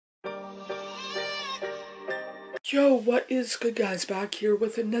Yo, what is good guys, back here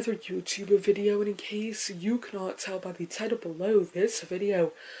with another YouTube video, and in case you cannot tell by the title below, this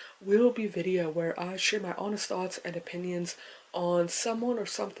video will be a video where I share my honest thoughts and opinions on someone or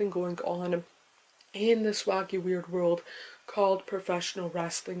something going on in this wacky weird world called professional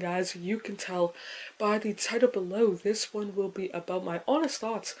wrestling, guys. You can tell by the title below, this one will be about my honest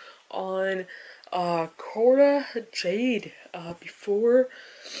thoughts on Cora Jade. Before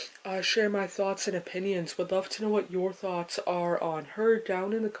I share my thoughts and opinions, would love to know what your thoughts are on her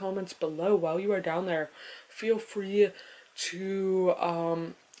down in the comments below. While you are down there, feel free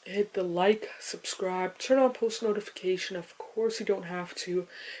to hit the like, subscribe, turn on post notification. Of course you don't have to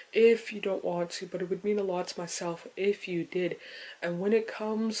if you don't want to, but it would mean a lot to myself if you did. And when it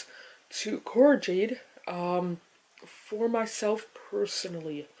comes to Cora Jade, for myself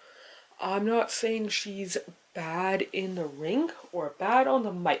personally, I'm not saying she's bad in the ring or bad on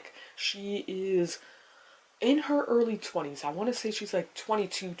the mic. She is in her early 20s. I want to say she's like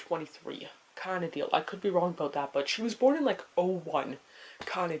 22, 23 kind of deal. I could be wrong about that, but she was born in like '01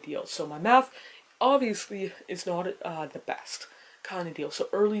 kind of deal. So my math obviously is not the best kind of deal. So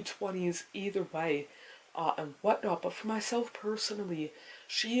early 20s either way and whatnot. But for myself personally,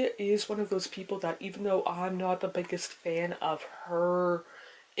 she is one of those people that, even though I'm not the biggest fan of her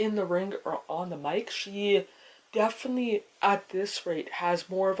in the ring or on the mic, she definitely at this rate has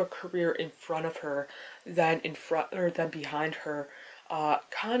more of a career in front of her than behind her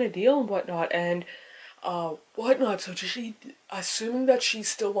kind of deal and whatnot. And so she, assuming that she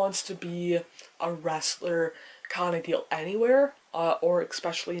still wants to be a wrestler kind of deal anywhere, or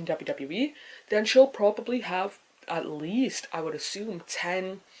especially in WWE, then she'll probably have at least, I would assume,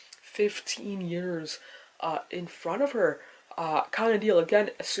 10, 15 years in front of her kind of deal. Again,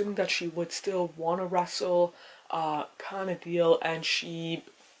 assuming that she would still want to wrestle kind of deal, and she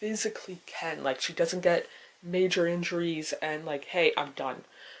physically can, like, she doesn't get major injuries and like, hey, I'm done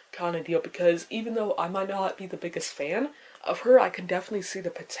kind of deal. Because even though I might not be the biggest fan of her, I can definitely see the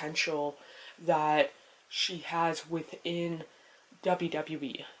potential that she has within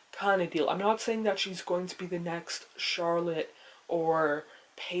WWE kind of deal. I'm not saying that she's going to be the next Charlotte or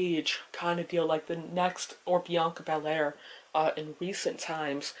Paige kind of deal, like the next, or Bianca Belair in recent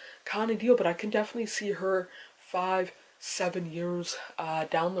times kind of deal, but I can definitely see her 5-7 years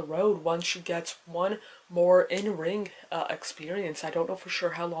down the road once she gets one more in-ring experience. I don't know for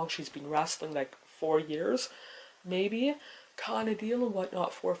sure how long she's been wrestling, like 4 years maybe kind of deal and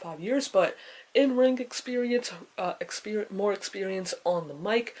whatnot, 4 or 5 years, but in-ring experience, more experience on the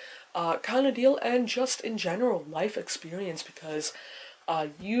mic kind of deal, and just in general life experience, because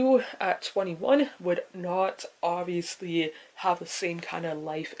you at 21 would not obviously have the same kind of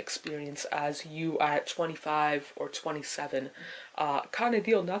life experience as you at 25 or 27 kind of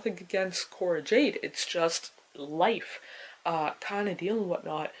deal. Nothing against Cora Jade, it's just life kind of deal and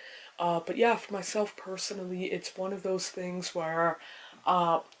whatnot. But yeah, for myself personally, it's one of those things where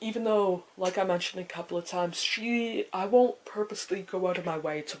even though, like I mentioned a couple of times, I won't purposely go out of my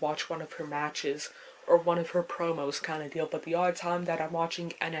way to watch one of her matches or one of her promos kind of deal, but the odd time that I'm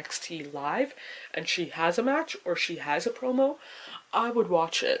watching NXT live and she has a match or she has a promo, I would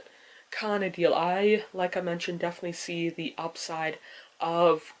watch it kind of deal. Like I mentioned, definitely see the upside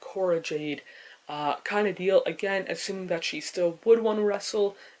of Cora Jade kind of deal. Again, assuming that she still would want to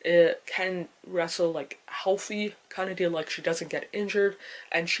wrestle, can wrestle like healthy kind of deal, like she doesn't get injured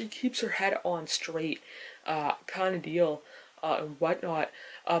and she keeps her head on straight kind of deal and whatnot.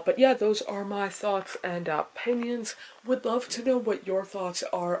 But yeah, those are my thoughts and opinions. Would love to know what your thoughts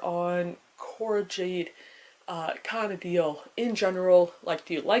are on Cora Jade kind of deal in general. Like,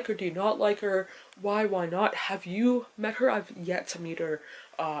 do you like her, do you not like her, why not? Have you met her? I've yet to meet her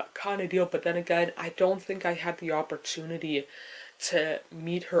kind of deal, but then again, I don't think I had the opportunity to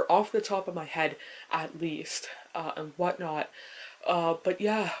meet her off the top of my head at least and whatnot. But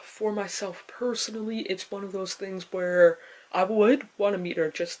yeah, for myself personally, it's one of those things where I would want to meet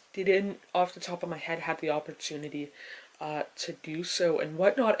her, just didn't off the top of my head have the opportunity to do so and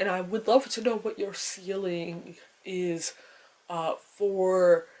whatnot. And I would love to know what your ceiling is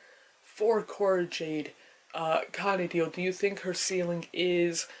for Cora Jade kind of deal. Do you think her ceiling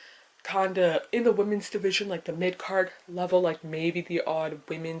is kind of in the women's division, like the mid-card level, like maybe the odd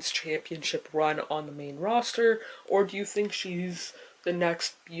women's championship run on the main roster, or do you think she's the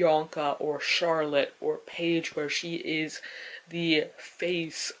next Bianca or Charlotte or Paige, where she is the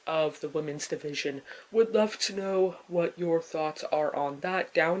face of the women's division? Would love to know what your thoughts are on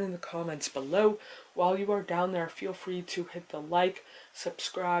that down in the comments below. While you are down there, feel free to hit the like,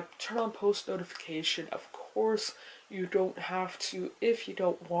 subscribe, turn on post notification. Of course, You don't have to if you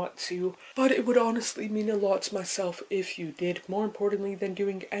don't want to, but it would honestly mean a lot to myself if you did. More importantly than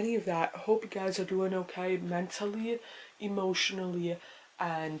doing any of that, I hope you guys are doing okay mentally, emotionally,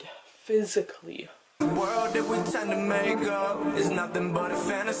 and physically. The world that we tend to make up is nothing but a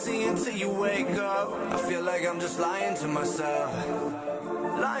fantasy until you wake up. I feel like I'm just lying to myself,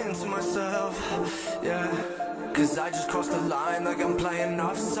 yeah. Cause I just crossed the line like I'm playing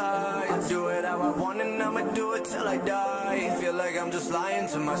offside. Do it how I want and I'ma do it till I die. Feel like I'm just lying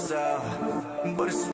to myself, but it's